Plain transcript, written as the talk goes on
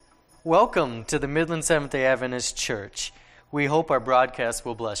Welcome to the Midland Seventh-day Adventist Church. We hope our broadcast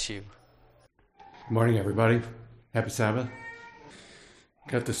will bless you. Good morning, everybody. Happy Sabbath.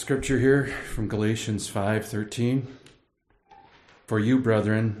 Got the scripture here from Galatians 5:13. For you,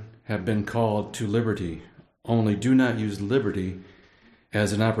 brethren, have been called to liberty. Only do not use liberty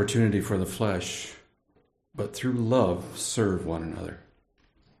as an opportunity for the flesh, but through love serve one another.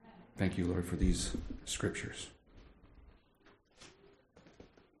 Thank you, Lord, for these scriptures.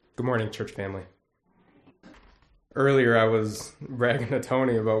 Good morning, church family. Earlier, I was bragging to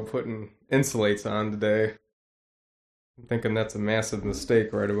Tony about putting insulates on today. I'm thinking that's a massive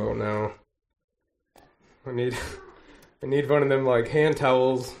mistake right about now. I need one of them like hand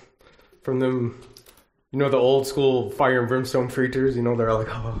towels from them, the old school fire and brimstone preachers. They're like,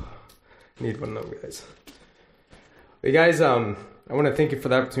 oh, I need one of those guys. But guys, I want to thank you for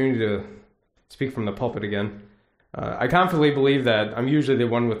the opportunity to speak from the pulpit again. I confidently believe that I'm usually the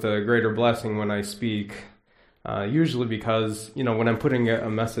one with a greater blessing when I speak, usually because, when I'm putting a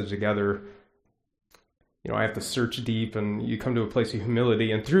message together, I have to search deep, and you come to a place of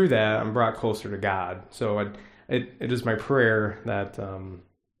humility, and through that, I'm brought closer to God. So it is my prayer that I'm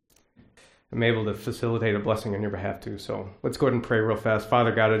able to facilitate a blessing on your behalf too. So let's go ahead and pray real fast.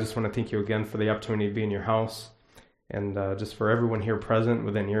 Father God, I just want to thank you again for the opportunity to be in your house. And just for everyone here present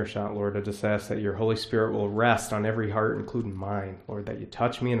within earshot, Lord, I just ask that your Holy Spirit will rest on every heart, including mine. Lord, that you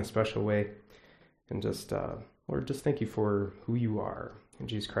touch me in a special way. And just, Lord, just thank you for who you are. In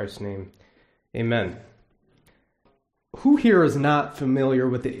Jesus Christ's name, amen. Who here is not familiar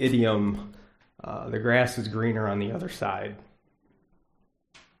with the idiom, the grass is greener on the other side?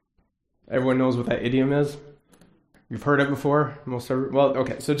 Everyone knows what that idiom is? You've heard it before? Well,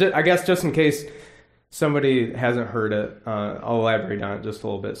 okay, so I guess just in case somebody hasn't heard it, I'll elaborate on it just a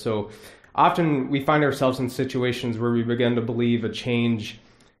little bit. So often we find ourselves in situations where we begin to believe a change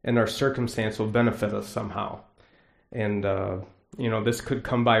in our circumstance will benefit us somehow. And, this could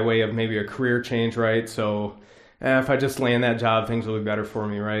come by way of maybe a career change, right? So if I just land that job, things will be better for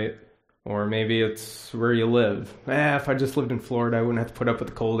me, right? Or maybe it's where you live. If I just lived in Florida, I wouldn't have to put up with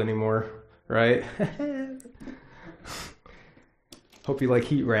the cold anymore, right? Hope you like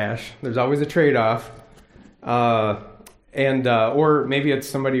heat rash. There's always a trade-off. Or maybe it's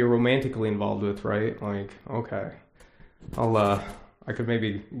somebody you're romantically involved with, right? Like, okay, I could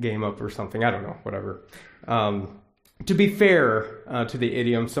maybe game up or something. I don't know, whatever. To be fair to the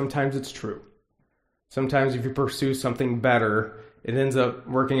idiom, sometimes it's true. Sometimes if you pursue something better, it ends up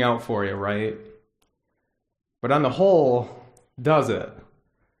working out for you, right? But on the whole, does it?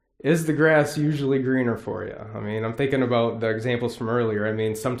 Is the grass usually greener for you? I mean, I'm thinking about the examples from earlier. I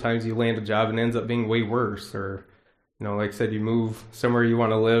mean, sometimes you land a job and it ends up being way worse. Or, like I said, you move somewhere you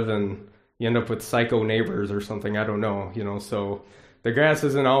want to live and you end up with psycho neighbors or something. I don't know, so the grass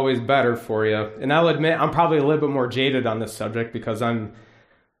isn't always better for you. And I'll admit, I'm probably a little bit more jaded on this subject because I'm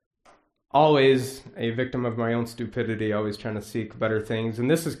always a victim of my own stupidity, always trying to seek better things. And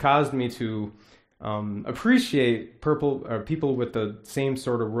this has caused me to appreciate people with the same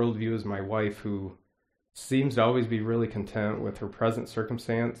sort of worldview as my wife, who seems to always be really content with her present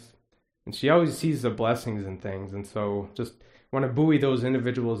circumstance. And she always sees the blessings in things. And so just want to buoy those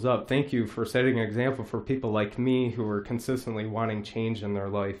individuals up. Thank you for setting an example for people like me who are consistently wanting change in their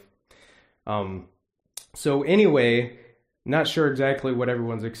life. So anyway, not sure exactly what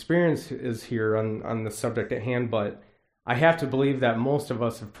everyone's experience is here on the subject at hand, but I have to believe that most of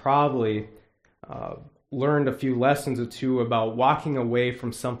us have probably learned a few lessons or two about walking away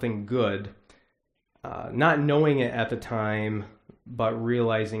from something good, not knowing it at the time, but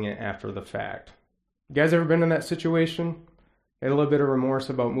realizing it after the fact. You guys ever been in that situation? Had a little bit of remorse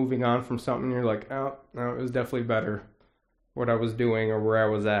about moving on from something, and you're like, oh, no, it was definitely better what I was doing or where I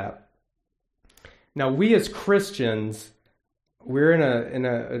was at. Now, we as Christians, we're in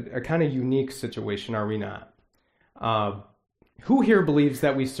a kind of unique situation, are we not? Who here believes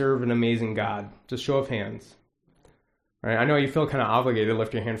that we serve an amazing God? Just show of hands. All right, I know you feel kind of obligated to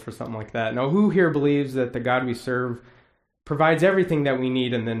lift your hand for something like that. Now, who here believes that the God we serve provides everything that we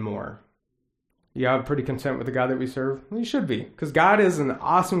need and then more? Yeah, I'm pretty content with the God that we serve? Well, you should be, because God is an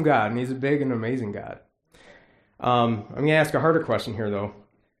awesome God, and he's a big and amazing God. I'm going to ask a harder question here, though.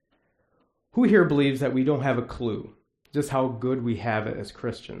 Who here believes that we don't have a clue just how good we have it as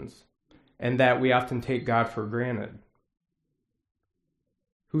Christians, and that we often take God for granted?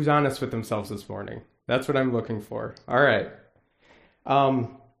 Who's honest with themselves this morning? That's what I'm looking for. All right.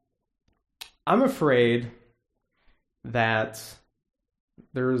 I'm afraid that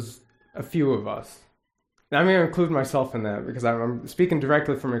there's a few of us, and I'm going to include myself in that because I'm speaking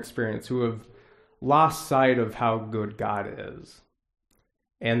directly from experience, who have lost sight of how good God is.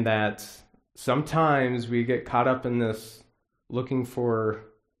 and that sometimes we get caught up in this looking for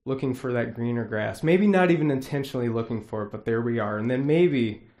that greener grass. Maybe not even intentionally looking for it, but there we are. And then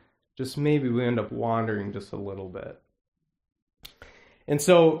maybe, just maybe, we end up wandering just a little bit. And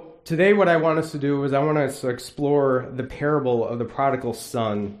so today what I want us to do is I want us to explore the parable of the prodigal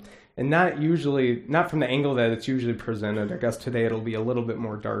son, and not from the angle that it's usually presented. I guess today it'll be a little bit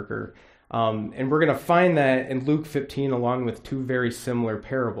more darker. And we're going to find that in Luke 15 along with two very similar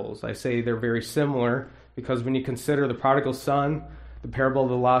parables. I say they're very similar because when you consider the prodigal son, the parable of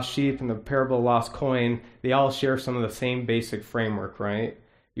the lost sheep, and the parable of the lost coin, they all share some of the same basic framework, right?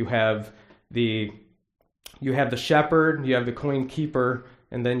 You have the shepherd, you have the coin keeper,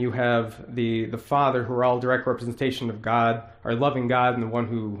 and then you have the father, who are all direct representation of God, our loving God, and the one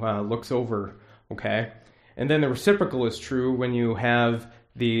who looks over, okay? And then the reciprocal is true when you have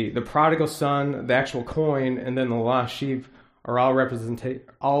the prodigal son, the actual coin, and then the lost sheep are all represent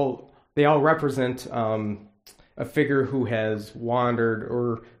a figure who has wandered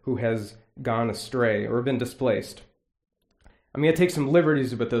or who has gone astray or been displaced. I'm going to take some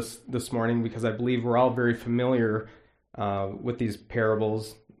liberties with this morning because I believe we're all very familiar with these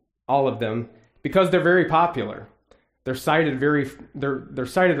parables, all of them, because they're very popular. They're cited they're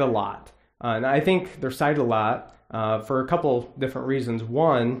cited a lot, and I think they're cited a lot for a couple different reasons.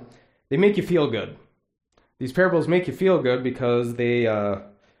 One, they make you feel good. These parables make you feel good because they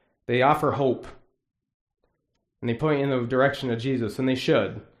offer hope, and they point you in the direction of Jesus, and they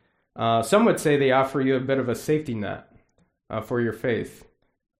should. Some would say they offer you a bit of a safety net for your faith.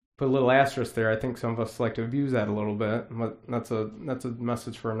 Put a little asterisk there. I think some of us like to abuse that a little bit. But that's a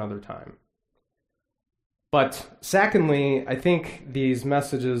message for another time. But secondly, I think these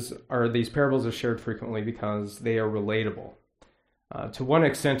parables are shared frequently because they are relatable. To one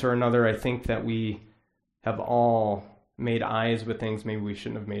extent or another, I think that we have all made eyes with things maybe we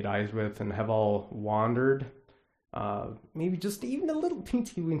shouldn't have made eyes with, and have all wandered. Maybe just even a little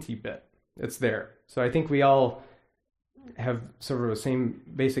teensy-weensy bit. It's there. So I think we all have sort of the same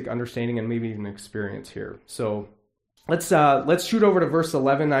basic understanding and maybe even experience here. So let's shoot over to verse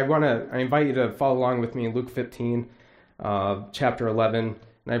 11. I invite you to follow along with me in Luke 15, chapter 11.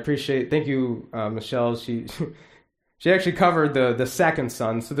 And thank you, Michelle. She actually covered the second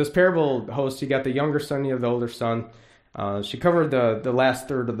son. So this parable host, you got the younger son, you have the older son. She covered the last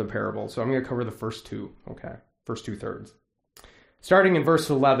third of the parable. So I'm going to cover the first two. Okay, first 2/3. Starting in verse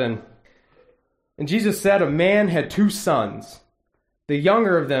 11. And Jesus said, a man had 2 sons. The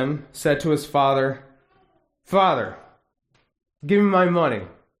younger of them said to his father, Father, give me my money.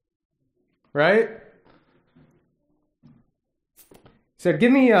 Right? He said,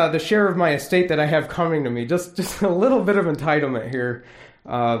 give me the share of my estate that I have coming to me. Just a little bit of entitlement here.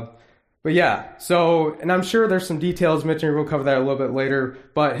 But yeah, and I'm sure there's some details mentioned. We'll cover that a little bit later.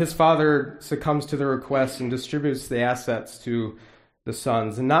 But his father succumbs to the request and distributes the assets to the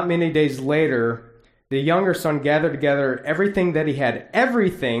sons. And not many days later, the younger son gathered together everything that he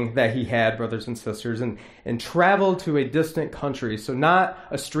had, brothers and sisters, and traveled to a distant country. So not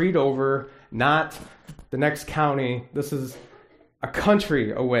a street over, not the next county. This is a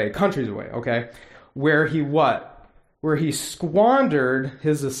countries away, okay? Where he squandered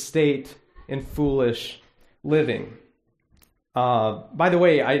his estate in foolish living. By the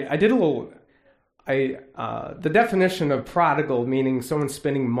way, I did a little... the definition of prodigal, meaning someone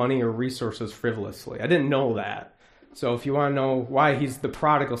spending money or resources frivolously. I didn't know that. So if you want to know why he's the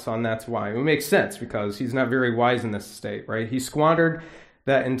prodigal son, that's why. It makes sense because he's not very wise in this estate, right? He squandered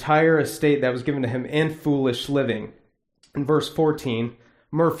that entire estate that was given to him in foolish living. In verse 14,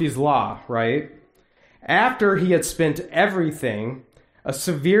 Murphy's Law, right? After he had spent everything, a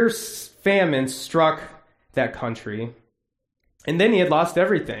severe famine struck that country, and then he had lost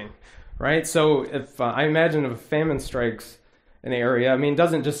everything. Right, so if I imagine if a famine strikes an area, it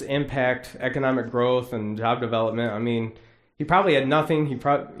doesn't just impact economic growth and job development. He probably had nothing. He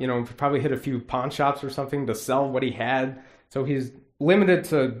probably hit a few pawn shops or something to sell what he had. So he's limited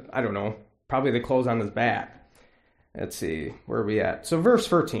to, I don't know, probably the clothes on his back. Let's see, where are we at? So verse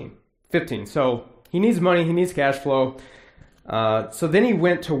 15. So he needs money. He needs cash flow. So then he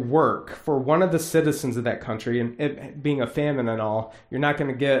went to work for one of the citizens of that country, and it being a famine and all, you're not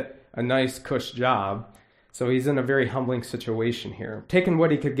going to get a nice cush job. So he's in a very humbling situation here, taking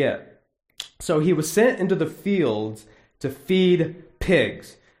what he could get. So he was sent into the fields to feed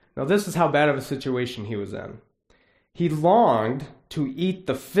pigs. Now this is how bad of a situation he was in. He longed to eat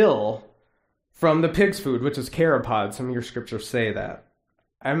the fill from the pig's food, which is caropod. Some of your scriptures say that.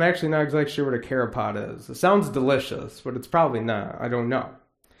 I'm actually not exactly sure what a caropod is. It sounds delicious, but it's probably not. I don't know.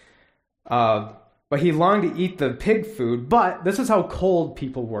 but he longed to eat the pig food. But this is how cold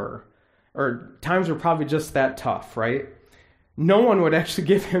people were, or times were probably just that tough, right? No one would actually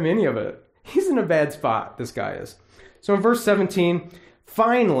give him any of it. He's in a bad spot, this guy is. So in verse 17,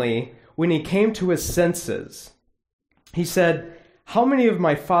 finally, when he came to his senses, he said, "How many of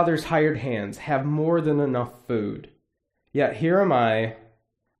my father's hired hands have more than enough food? Yet here am I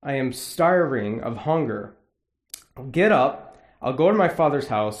am starving of hunger. I'll get up, I'll go to my father's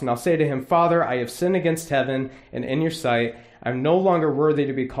house, and I'll say to him, 'Father, I have sinned against heaven and in your sight. I'm no longer worthy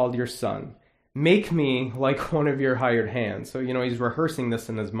to be called your son. Make me like one of your hired hands.'" So, he's rehearsing this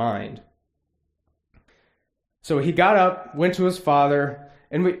in his mind. So he got up, went to his father,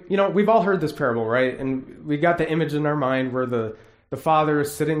 and we've all heard this parable, right? And we got the image in our mind where the father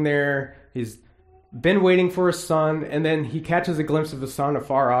is sitting there, he's been waiting for his son, and then he catches a glimpse of his son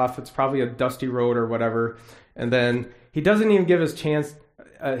afar off. It's probably a dusty road or whatever. And then he doesn't even give his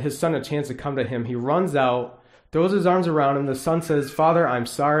son a chance to come to him. He runs out, throws his arms around him. The son says, "Father, I'm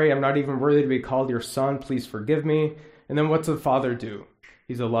sorry. I'm not even worthy to be called your son. Please forgive me." And then what's the father do?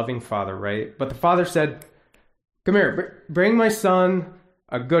 He's a loving father, right? But the father said, "Come here, bring my son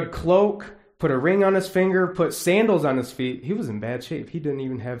a good cloak, put a ring on his finger, put sandals on his feet." He was in bad shape. He didn't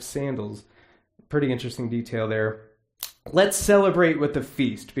even have sandals. Pretty interesting detail there. "Let's celebrate with a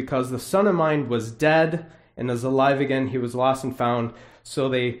feast, because the son of mine was dead and is alive again. He was lost and found." So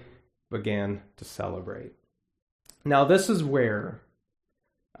they began to celebrate. Now this is where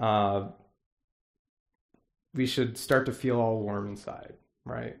we should start to feel all warm inside,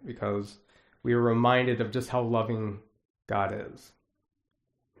 right? Because we are reminded of just how loving God is.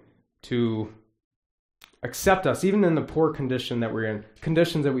 To accept us, even in the poor condition that we're in,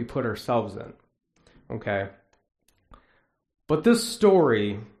 conditions that we put ourselves in. Okay? But this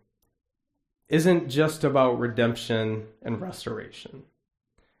story isn't just about redemption and restoration.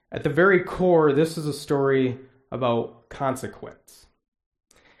 At the very core, this is a story about consequence.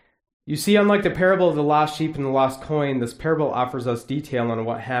 You see, unlike the parable of the lost sheep and the lost coin, this parable offers us detail on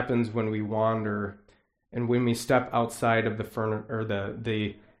what happens when we wander and when we step outside of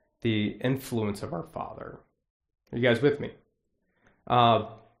the influence of our Father. Are you guys with me?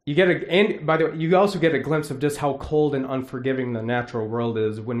 And by the way, you also get a glimpse of just how cold and unforgiving the natural world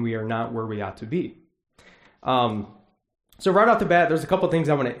is when we are not where we ought to be. So right off the bat, there's a couple things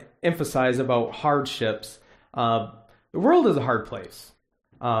I want to emphasize about hardships. The world is a hard place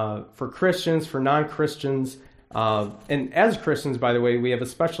for Christians, for non-Christians. And as Christians, by the way, we have a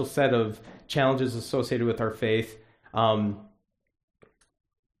special set of challenges associated with our faith.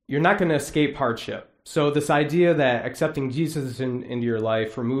 You're not going to escape hardship. So this idea that accepting Jesus into your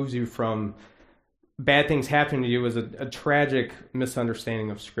life removes you from bad things happening to you is a tragic misunderstanding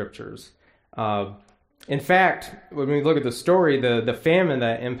of scriptures. In fact, when we look at the story, the famine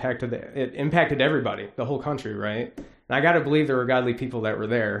that impacted everybody, the whole country, right? And I got to believe there were godly people that were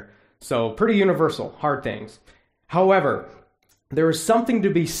there. So pretty universal, hard things. However, there is something to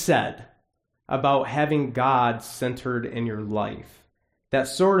be said about having God centered in your life that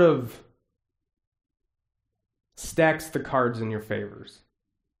sort of stacks the cards in your favors.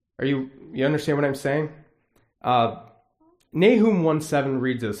 You understand what I'm saying? Nahum 1:7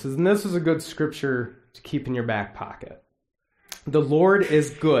 reads this, and this is a good scripture to keep in your back pocket. "The Lord is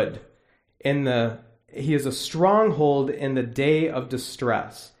good, he is a stronghold in the day of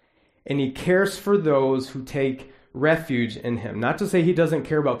distress, and he cares for those who take refuge in him." Not to say he doesn't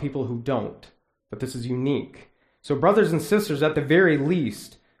care about people who don't, but this is unique. So brothers and sisters, at the very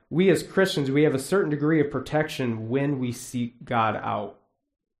least, we as Christians, we have a certain degree of protection when we seek God out.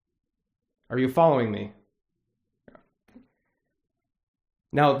 Are you following me?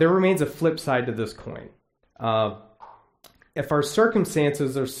 Now, there remains a flip side to this coin. If our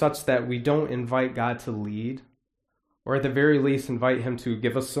circumstances are such that we don't invite God to lead, or at the very least invite him to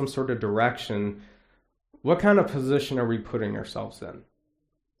give us some sort of direction, what kind of position are we putting ourselves in?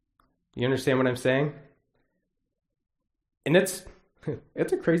 You understand what I'm saying? And it's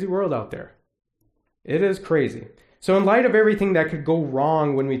a crazy world out there. It is crazy. So in light of everything that could go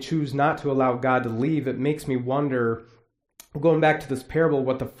wrong when we choose not to allow God to lead, it makes me wonder, going back to this parable,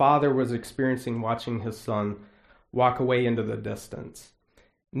 what the father was experiencing watching his son walk away into the distance,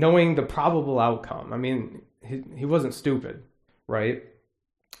 knowing the probable outcome. I mean, he wasn't stupid, right?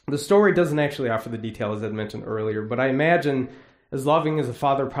 The story doesn't actually offer the detail, as I mentioned earlier, but I imagine as loving as the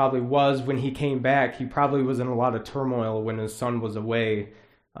father probably was when he came back, he probably was in a lot of turmoil when his son was away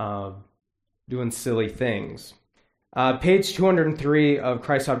doing silly things. Page 203 of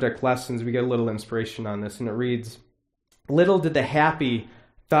Christ Object Lessons, we get a little inspiration on this, and it reads, "Little did the happy,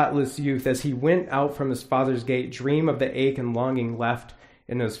 thoughtless youth, as he went out from his father's gate, dream of the ache and longing left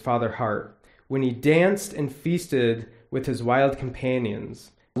in his father's heart. when he danced and feasted with his wild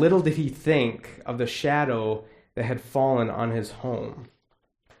companions. Little did he think of the shadow that had fallen on his home.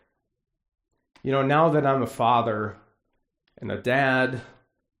 You know, now that I'm a father and a dad,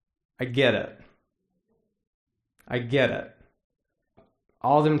 I get it. I get it.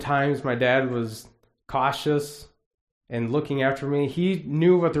 All them times my dad was cautious and looking after me, he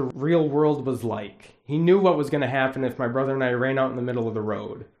knew what the real world was like. He knew what was going to happen if my brother and I ran out in the middle of the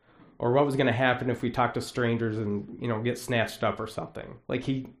road, or what was going to happen if we talked to strangers and, you know, get snatched up or something. Like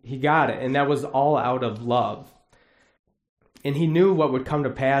he got it, and that was all out of love. And he knew what would come to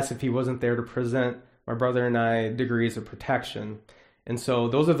pass if he wasn't there to present my brother and I degrees of protection. And so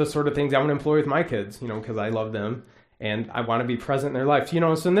those are the sort of things I want to employ with my kids, you know, because I love them and I want to be present in their life. You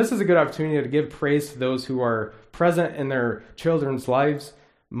know, so this is a good opportunity to give praise to those who are present in their children's lives,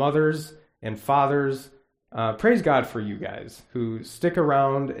 mothers and fathers. Praise God for you guys who stick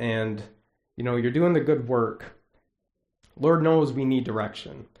around and, you know, you're doing the good work. Lord knows we need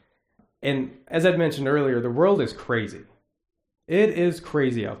direction. And as I'd mentioned earlier, the world is crazy. It is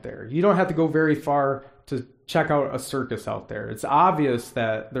crazy out there. You don't have to go very far to check out a circus out there. It's obvious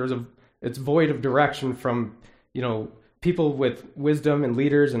that it's void of direction from, you know, people with wisdom and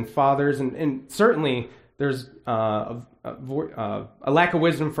leaders and fathers, and certainly there's a lack of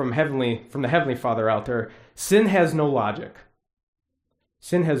wisdom from the Heavenly Father out there. Sin has no logic.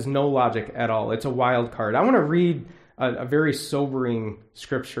 Sin has no logic at all. It's a wild card. I want to read a very sobering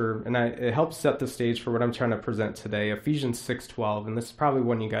scripture, and it helps set the stage for what I'm trying to present today. Ephesians 6:12, and this is probably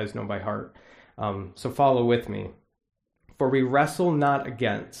one you guys know by heart. So follow with me. For we wrestle not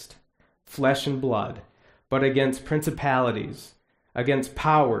against flesh and blood, but against principalities, against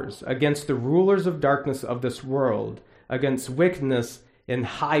powers, against the rulers of darkness of this world, against wickedness in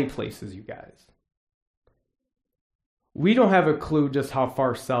high places, you guys. We don't have a clue just how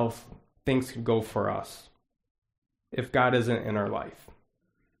far south things could go for us if God isn't in our life.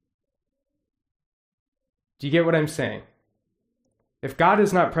 Do you get what I'm saying? If God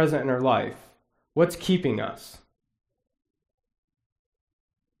is not present in our life, what's keeping us?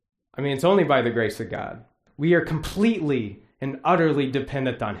 I mean, it's only by the grace of God. We are completely and utterly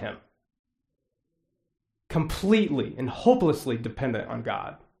dependent on Him. Completely and hopelessly dependent on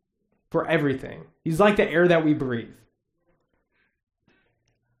God for everything. He's like the air that we breathe.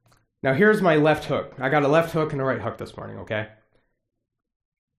 Now here's my left hook. I got a left hook and a right hook this morning, okay?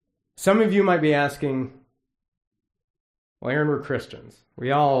 Some of you might be asking, well, Aaron, we're Christians. We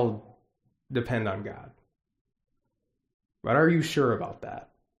all depend on God. But are you sure about that?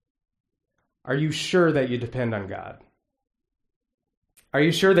 Are you sure that you depend on God? Are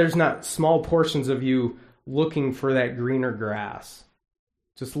you sure there's not small portions of you looking for that greener grass?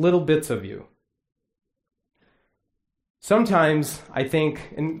 Just little bits of you. Sometimes I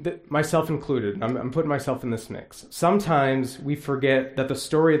think, and myself included, I'm putting myself in this mix. Sometimes we forget that the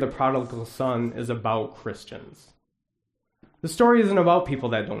story of the prodigal son is about Christians. The story isn't about people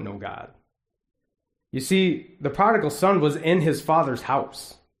that don't know God. You see, the prodigal son was in his father's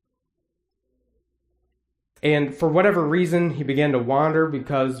house. And for whatever reason, he began to wander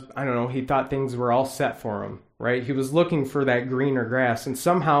because, I don't know, he thought things were all set for him, right? He was looking for that greener grass, and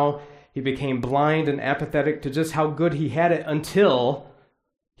somehow he became blind and apathetic to just how good he had it until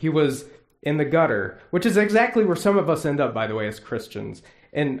he was in the gutter, which is exactly where some of us end up, by the way, as Christians.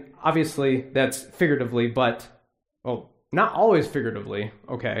 And obviously, that's figuratively, but, well, not always figuratively,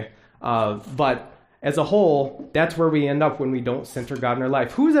 okay? But as a whole, that's where we end up when we don't center God in our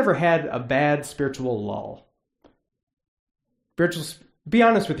life. Who's ever had a bad spiritual lull? Be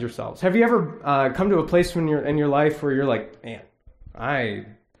honest with yourselves. Have you ever come to a place when you're in your life where you're like, man,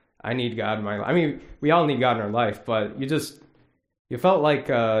 I need God in my life. I mean, we all need God in our life, but you felt like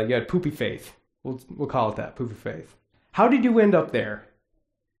you had poopy faith. We'll call it that, poopy faith. How did you end up there?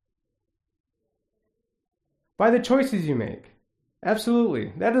 By the choices you make.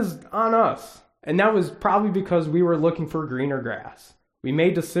 Absolutely. That is on us. And that was probably because we were looking for greener grass. We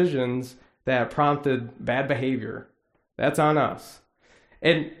made decisions that prompted bad behavior. That's on us.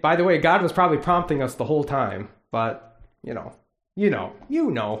 And by the way, God was probably prompting us the whole time, but you know,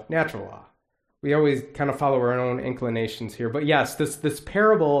 natural law. We always kind of follow our own inclinations here. But yes, this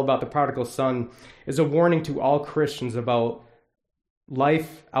parable about the prodigal son is a warning to all Christians about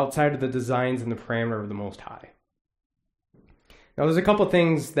life outside of the designs and the parameter of the Most High. Now, there's a couple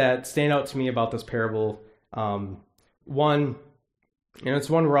things that stand out to me about this parable. One, and it's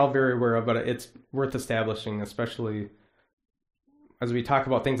one we're all very aware of, but it's worth establishing, especially as we talk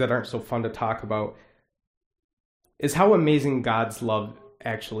about things that aren't so fun to talk about, is how amazing God's love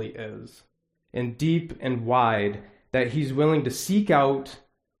actually is, and deep and wide, that He's willing to seek out,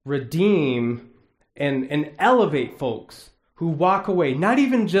 redeem, and elevate folks who walk away, not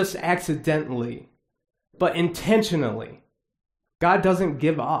even just accidentally, but intentionally. God doesn't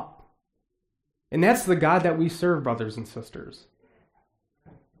give up. And that's the God that we serve, brothers and sisters.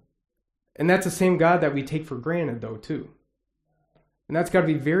 And that's the same God that we take for granted, though, too. And that's got to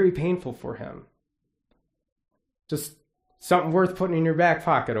be very painful for him. Just something worth putting in your back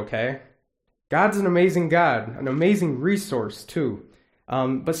pocket, okay? God's an amazing God, an amazing resource, too.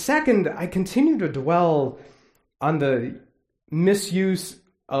 But second, I continue to dwell on the misuse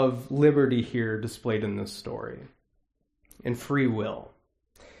of liberty here displayed in this story, and free will.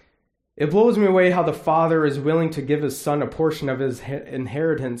 It blows me away how the father is willing to give his son a portion of his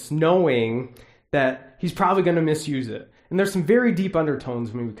inheritance, knowing that he's probably going to misuse it. And there's some very deep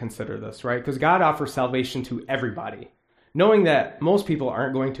undertones when we consider this, right? Because God offers salvation to everybody, knowing that most people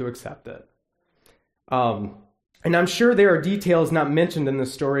aren't going to accept it. And I'm sure there are details not mentioned in the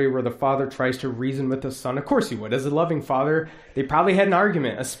story where the father tries to reason with his son. Of course he would. As a loving father, they probably had an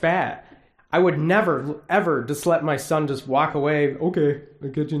argument, a spat. I would never, ever just let my son just walk away. Okay, I'll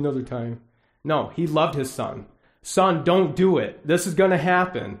get you another time. No, he loved his son. Son, don't do it. This is going to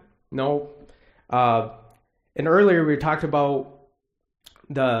happen. No. And earlier we talked about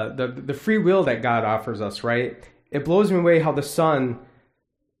the free will that God offers us, right? It blows me away how the son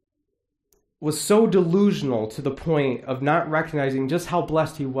was so delusional to the point of not recognizing just how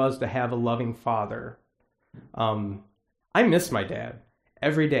blessed he was to have a loving father. I miss my dad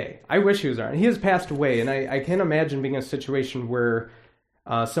every day. I wish he was around. He has passed away, and I can't imagine being in a situation where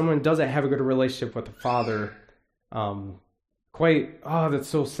someone doesn't have a good relationship with the father. That's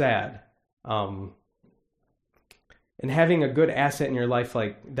so sad. And having a good asset in your life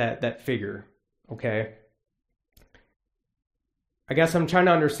like that figure, okay? I guess I'm trying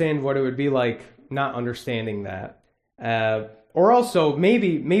to understand what it would be like not understanding that. Or also,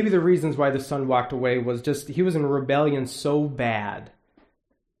 maybe the reasons why the son walked away was just he was in rebellion so bad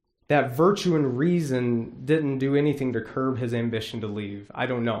that virtue and reason didn't do anything to curb his ambition to leave. I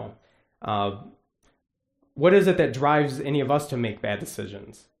don't know. What is it that drives any of us to make bad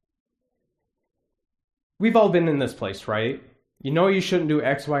decisions? We've all been in this place, right? You know you shouldn't do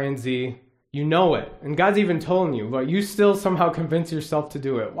X, Y, and Z. You know it. And God's even told you, but you still somehow convince yourself to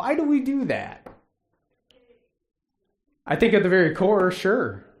do it. Why do we do that? I think at the very core,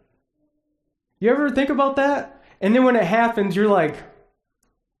 sure. You ever think about that? And then when it happens, you're like,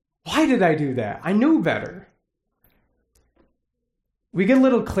 why did I do that? I knew better. We get a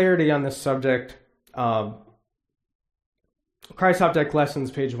little clarity on this subject. Christ Object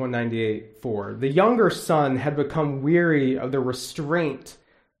Lessons, page 198-4. The younger son had become weary of the restraint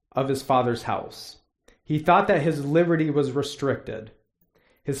of his father's house. He thought that his liberty was restricted.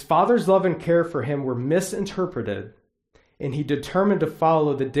 His father's love and care for him were misinterpreted, and he determined to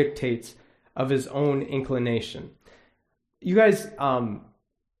follow the dictates of his own inclination. You guys,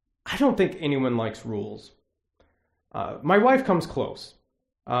 I don't think anyone likes rules. My wife comes close.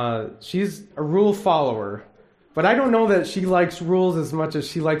 She's a rule follower, but I don't know that she likes rules as much as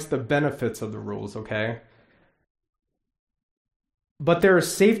she likes the benefits of the rules, okay? But there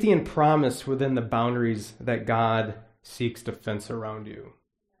is safety and promise within the boundaries that God seeks to fence around you.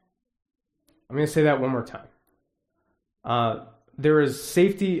 I'm going to say that one more time. There is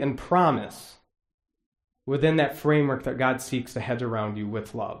safety and promise within that framework that God seeks to hedge around you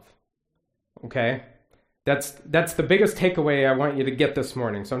with love. Okay? That's the biggest takeaway I want you to get this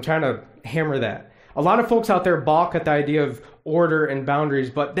morning. So I'm trying to hammer that. A lot of folks out there balk at the idea of order and boundaries,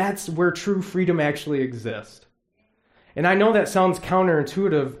 but that's where true freedom actually exists. And I know that sounds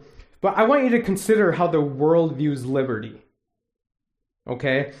counterintuitive, but I want you to consider how the world views liberty.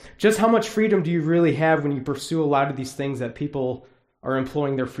 Okay? Just how much freedom do you really have when you pursue a lot of these things that people are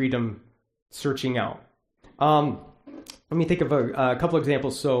employing their freedom searching out? Let me think of a couple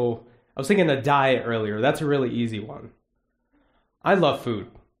examples. So I was thinking a diet earlier. That's a really easy one. I love food.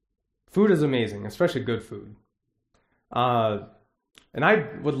 Food is amazing, especially good food. And I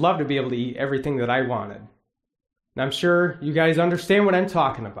would love to be able to eat everything that I wanted. And I'm sure you guys understand what I'm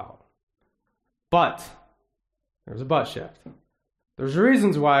talking about. But there's a but shift. There's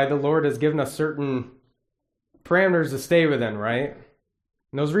reasons why the Lord has given us certain parameters to stay within, right?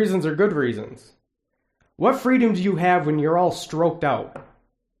 And those reasons are good reasons. What freedom do you have when you're all stroked out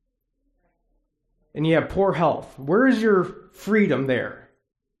and you have poor health? Where is your freedom there?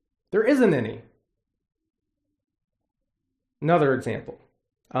 There isn't any. Another example.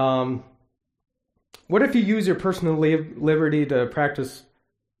 What if you use your personal liberty to practice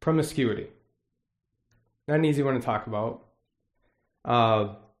promiscuity? Not an easy one to talk about.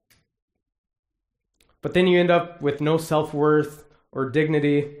 But then you end up with no self-worth or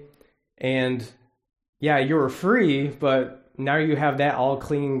dignity, and yeah, you were free, but now you have that all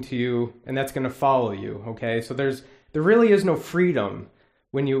clinging to you, and that's going to follow you. Okay, so there really is no freedom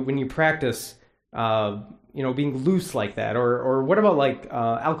when you practice, being loose like that. Or what about like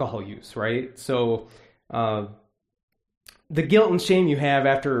alcohol use, right? So the guilt and shame you have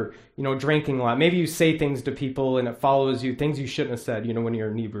after drinking a lot. Maybe you say things to people and it follows you, things you shouldn't have said, when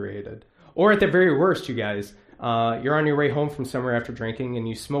you're inebriated. Or at the very worst, you guys, you're on your way home from somewhere after drinking and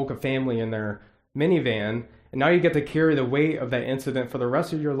you smoke a family in their minivan, and now you get to carry the weight of that incident for the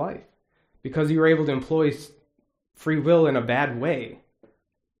rest of your life because you were able to employ free will in a bad way.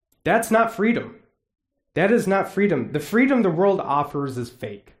 That's not freedom. That is not freedom. The freedom the world offers is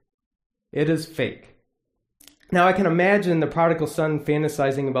fake. It is fake. Now, I can imagine the prodigal son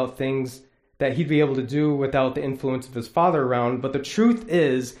fantasizing about things that he'd be able to do without the influence of his father around, but the truth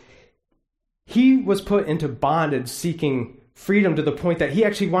is, he was put into bondage seeking freedom to the point that he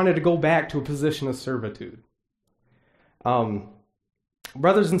actually wanted to go back to a position of servitude.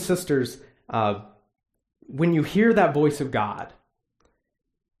 Brothers and sisters, when you hear that voice of God,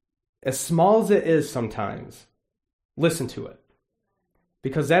 as small as it is sometimes, listen to it.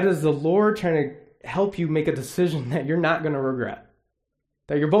 Because that is the Lord trying to help you make a decision that you're not going to regret,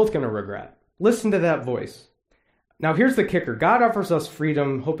 that you're both going to regret. Listen to that voice. Now, here's the kicker. God offers us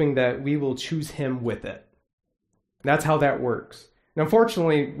freedom, hoping that we will choose him with it. That's how that works. And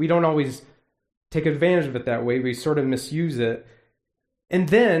unfortunately, we don't always take advantage of it that way. We sort of misuse it. And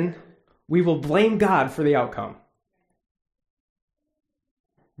then we will blame God for the outcome.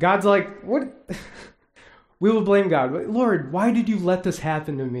 God's like, what? We will blame God. Lord, why did you let this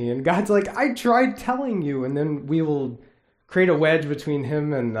happen to me? And God's like, I tried telling you. And then we will create a wedge between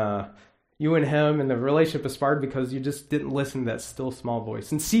him and you and him, and the relationship is sparred because you just didn't listen to that still small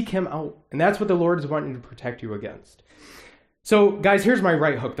voice and seek him out. And that's what the Lord is wanting to protect you against. So, guys, here's my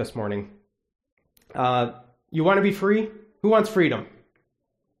right hook this morning. You want to be free? Who wants freedom?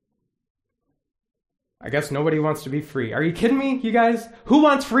 I guess nobody wants to be free. Are you kidding me, you guys? Who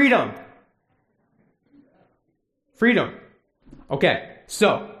wants freedom? Freedom. Okay,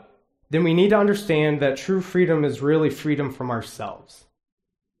 so then we need to understand that true freedom is really freedom from ourselves.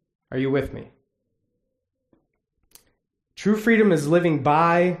 Are you with me? True freedom is living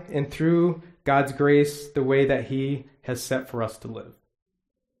by and through God's grace the way that he has set for us to live.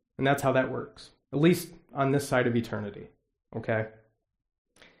 And that's how that works, at least on this side of eternity, okay?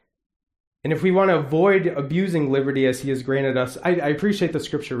 And if we want to avoid abusing liberty as he has granted us, I appreciate the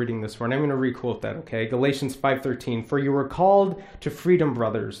scripture reading this morning. I'm going to re-quote that, okay? Galatians 5:13, "For you were called to freedom,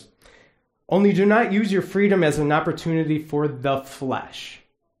 brothers. Only do not use your freedom as an opportunity for the flesh."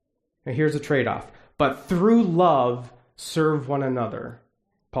 Now here's a trade-off. "But through love, serve one another,"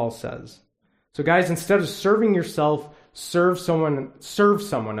 Paul says. So guys, instead of serving yourself, serve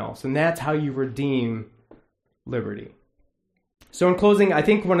someone else. And that's how you redeem liberty. So in closing, I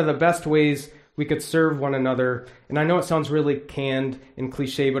think one of the best ways we could serve one another, and I know it sounds really canned and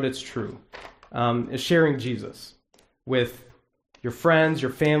cliche, but it's true, is sharing Jesus with your friends,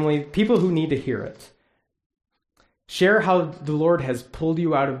 your family, people who need to hear it. Share how the Lord has pulled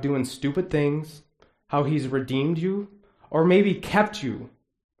you out of doing stupid things, how he's redeemed you, or maybe kept you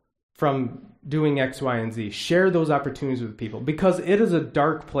from doing X, Y, and Z. Share those opportunities with people because it is a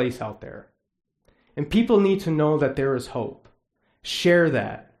dark place out there. And people need to know that there is hope. Share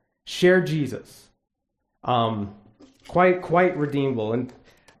that. Share Jesus. Quite redeemable. And,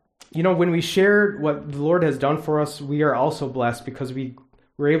 when we share what the Lord has done for us, we are also blessed because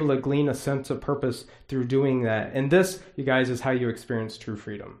we're able to glean a sense of purpose through doing that. And this, you guys, is how you experience true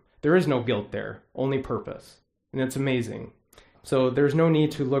freedom. There is no guilt there, only purpose. And it's amazing. So there's no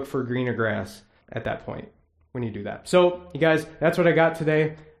need to look for greener grass at that point when you do that. So, you guys, that's what I got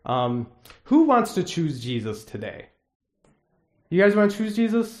today. Who wants to choose Jesus today? You guys want to choose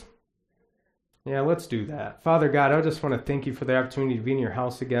Jesus? Yeah, let's do that. Father God, I just want to thank you for the opportunity to be in your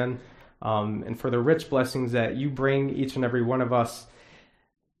house again, and for the rich blessings that you bring each and every one of us,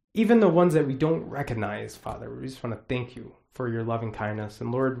 even the ones that we don't recognize, Father. We just want to thank you for your loving kindness.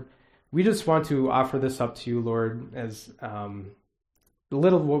 And Lord, we just want to offer this up to you, Lord, as a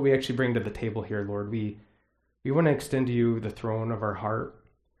little of what we actually bring to the table here, Lord. We want to extend to you the throne of our heart.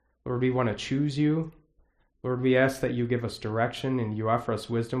 Lord, we want to choose you. Lord, we ask that you give us direction and you offer us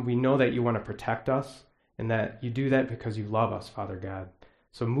wisdom. We know that you want to protect us and that you do that because you love us, Father God.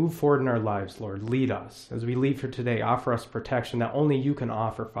 So move forward in our lives, Lord. Lead us. As we leave here today, offer us protection that only you can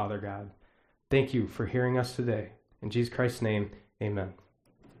offer, Father God. Thank you for hearing us today. In Jesus Christ's name, amen.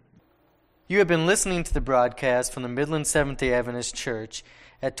 You have been listening to the broadcast from the Midland Seventh-day Adventist Church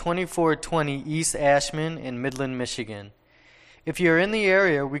at 2420 East Ashman in Midland, Michigan. If you're in the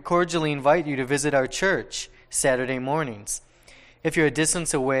area, we cordially invite you to visit our church Saturday mornings. If you're a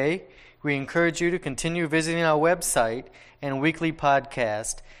distance away, we encourage you to continue visiting our website and weekly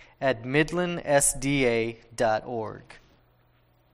podcast at midlandsda.org.